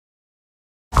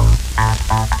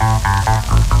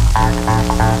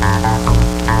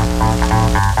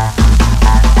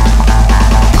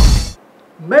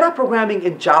Metaprogramming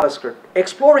in JavaScript,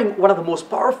 exploring one of the most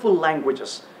powerful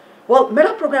languages. Well,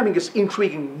 metaprogramming is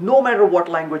intriguing no matter what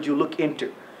language you look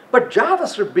into. But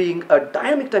JavaScript, being a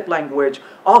dynamic type language,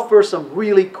 offers some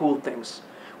really cool things.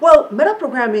 Well,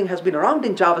 metaprogramming has been around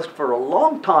in JavaScript for a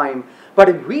long time, but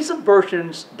in recent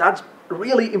versions, that's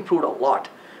really improved a lot.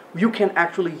 You can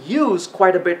actually use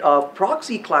quite a bit of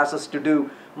proxy classes to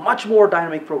do much more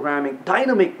dynamic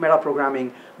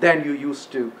metaprogramming than you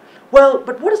used to. Well,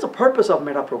 but what is the purpose of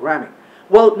metaprogramming?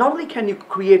 Well, not only can you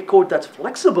create code that's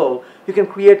flexible, you can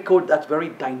create code that's very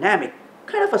dynamic,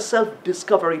 kind of a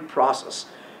self-discovery process.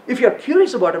 If you're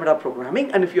curious about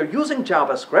metaprogramming and if you're using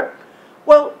JavaScript,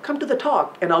 well, come to the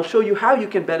talk and I'll show you how you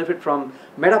can benefit from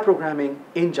metaprogramming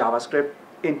in JavaScript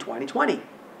in 2020.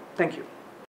 Thank you.